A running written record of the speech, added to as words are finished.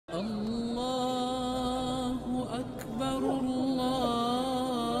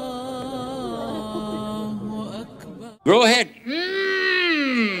Grow ahead.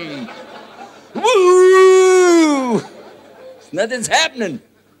 Woo! Nothing's happening.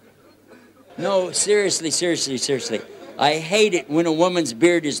 No, seriously, seriously, seriously. I hate it when a woman's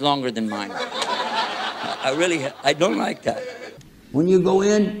beard is longer than mine. I don't like that. When you go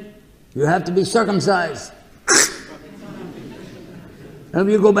in, you have to be circumcised. And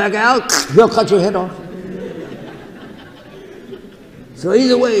if you go back out, they'll cut your head off. So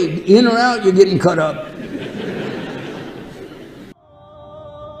either way, in or out, you're getting cut up.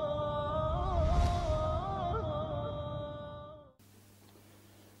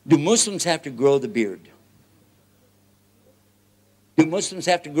 Do Muslims have to grow the beard? Do Muslims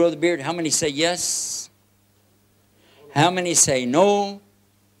have to grow the beard? How many say yes? How many say no?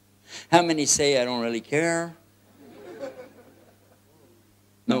 How many say I don't really care?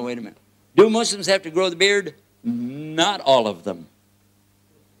 No, wait a minute. Do Muslims have to grow the beard? Not all of them.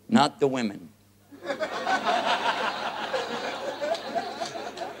 Not the women.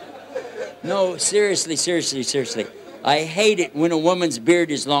 No, seriously, seriously, seriously. I hate it when a woman's beard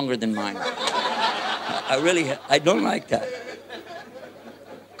is longer than mine. I don't like that.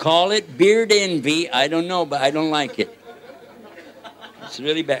 Call it beard envy. I don't know, but I don't like it. It's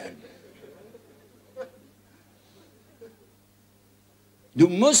really bad. Do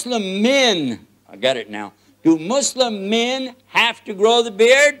Muslim men, I got it now. Do Muslim men have to grow the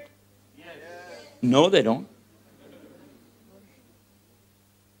beard? Yes. No, they don't.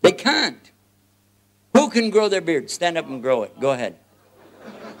 They can't. Who can grow their beard? Stand up and grow it. Go ahead.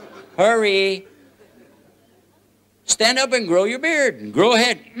 Hurry. Stand up and grow your beard. Grow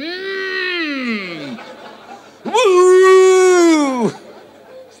ahead. Woo!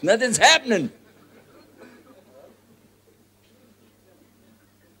 Nothing's happening.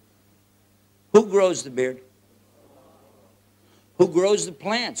 Who grows the beard? Who grows the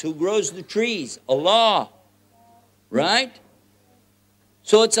plants? Who grows the trees? Allah. Right?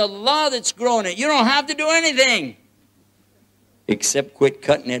 So it's Allah that's growing it. You don't have to do anything. Except quit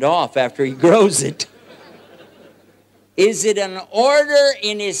cutting it off after He grows it. Is it an order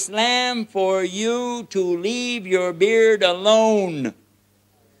in Islam for you to leave your beard alone?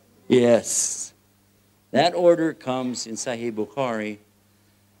 Yes. That order comes in Sahih Bukhari,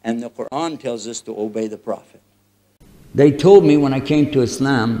 and the Quran tells us to obey the Prophet. They told me when I came to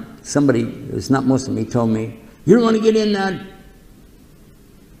Islam, somebody who's not Muslim, he told me, you don't want to get in that.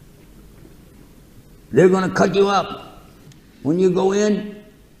 They're going to cut you up. When you go in,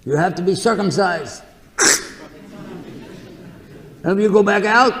 you have to be circumcised. And if you go back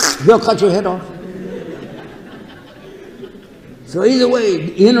out, they'll cut your head off. So either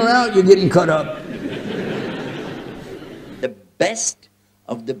way, in or out, you're getting cut up. The best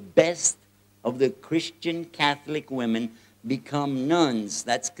of the Christian Catholic women become nuns.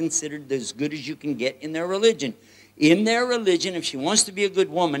 That's considered as good as you can get in their religion. In their religion, if she wants to be a good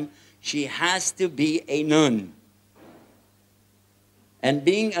woman, she has to be a nun. And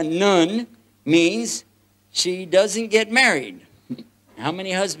being a nun means she doesn't get married. How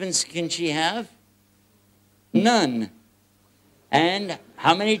many husbands can she have? None. And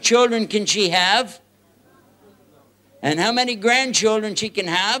how many children can she have? And how many grandchildren she can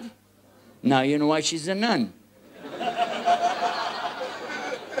have? Now you know why she's a nun.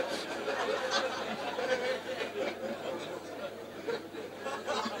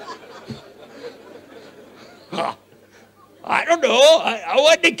 I don't know. I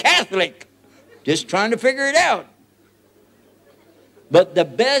wasn't a Catholic. Just trying to figure it out. But the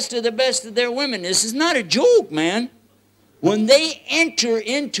best of their women, this is not a joke, man. When they enter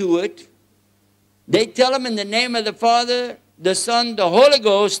into it, they tell them in the name of the Father, the Son, the Holy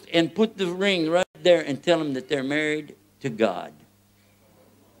Ghost, and put the ring right there and tell them that they're married to God.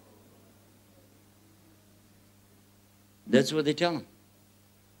 That's what they tell them.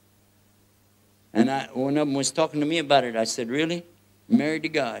 And one of them was talking to me about it. I said, really? Married to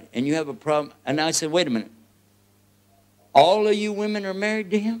God. And you have a problem? And I said, wait a minute. All of you women are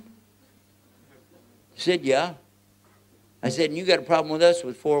married to Him? He said, yeah. I said, and you got a problem with us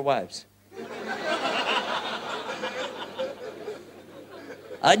with 4 wives.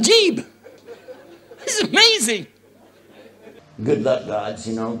 Ajib. This is amazing. Good luck gods,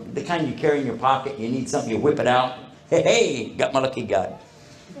 you know, the kind you carry in your pocket. You need something, you whip it out. Hey, hey, got my lucky god.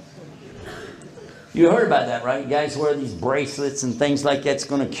 You heard about that, right? Guys wear these bracelets and things like that's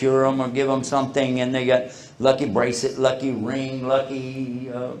going to cure them or give them something, and they got lucky bracelet, lucky ring, lucky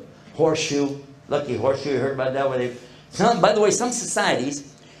horseshoe. Lucky horseshoe, you heard about that? Where by the way, some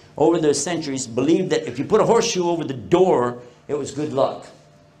societies over the centuries believed that if you put a horseshoe over the door, it was good luck.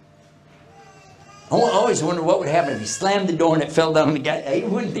 I always wondered what would happen if he slammed the door and it fell down on the guy. He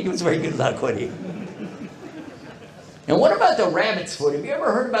wouldn't think it was very good luck, would he? And what about the rabbit's foot? Have you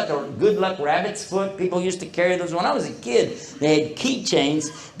ever heard about the good luck rabbit's foot? People used to carry those. When I was a kid, they had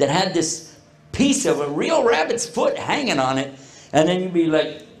keychains that had this piece of a real rabbit's foot hanging on it. And then you'd be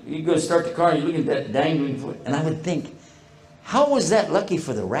like, you go start the car and you look at that dangling foot. And I would think, how was that lucky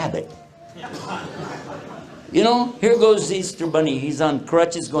for the rabbit? You know, here goes the Easter Bunny. He's on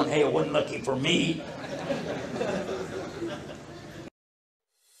crutches going, hey, it wasn't lucky for me.